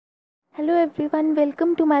Hello everyone,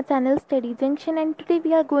 welcome to my channel Study Junction, and today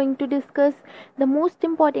we are going to discuss the most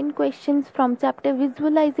important questions from chapter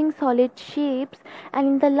Visualizing Solid Shapes. And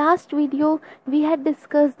in the last video we had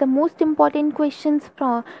discussed the most important questions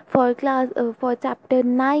for chapter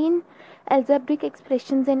 9, Algebraic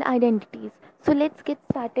Expressions and Identities. So let's get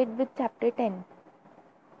started with chapter 10.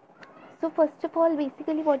 So first of all,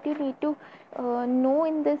 basically what you need to know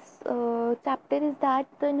in this chapter is that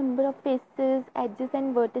the number of faces, edges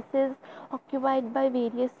and vertices occupied by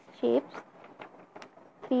various shapes,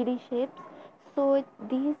 3D shapes. So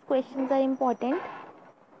these questions are important.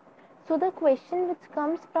 So the question which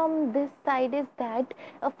comes from this side is that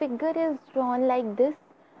a figure is drawn like this.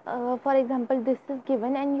 For example, this is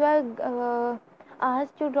given and you are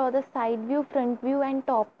asked to draw the side view, front view and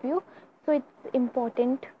top view. So it's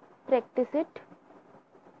important, practice it.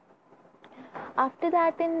 After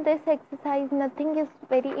that, in this exercise nothing is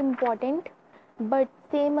very important, but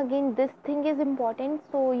same again this thing is important,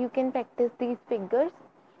 so you can practice these figures.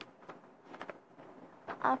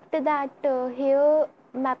 After that, here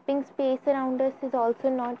mapping space around us is also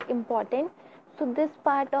not important, so this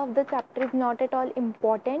part of the chapter is not at all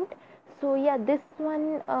important. So yeah, this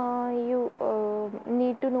one you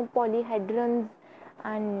need to know polyhedrons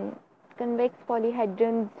and convex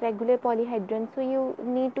polyhedrons, regular polyhedrons, so you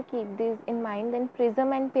need to keep these in mind. Then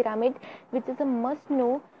prism and pyramid, which is a must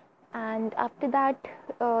know. And after that,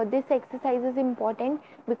 this exercise is important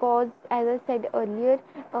because, as I said earlier,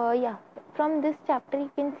 from this chapter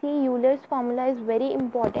you can see Euler's formula is very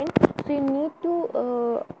important, so you need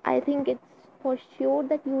to I think it's for sure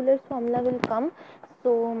that Euler's formula will come,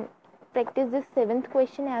 so practice this 7th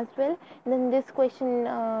question as well. Then this question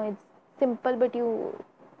is simple, but you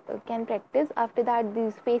can practice. After that,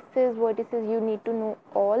 these faces, vertices, you need to know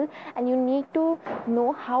all, and you need to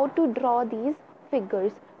know how to draw these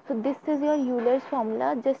figures. So this is your Euler's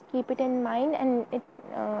formula, just keep it in mind, and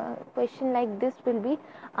question like this will be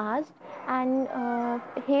asked. And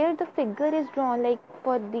here the figure is drawn like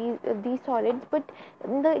for these solids, but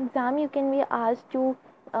in the exam you can be asked to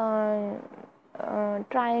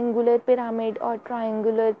triangular pyramid or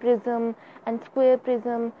triangular prism and square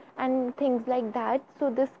prism and things like that. So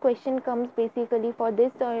this question comes basically for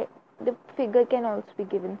this, or the figure can also be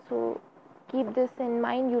given, so keep this in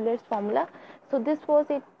mind, Euler's formula. So this was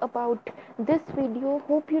it about this video.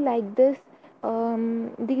 Hope you like this.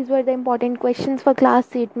 These were the important questions for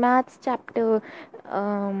class 8 maths chapter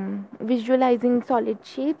Visualizing Solid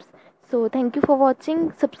Shapes. So thank you for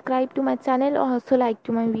watching. Subscribe to my channel, or also like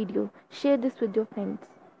to my video. Share this with your friends.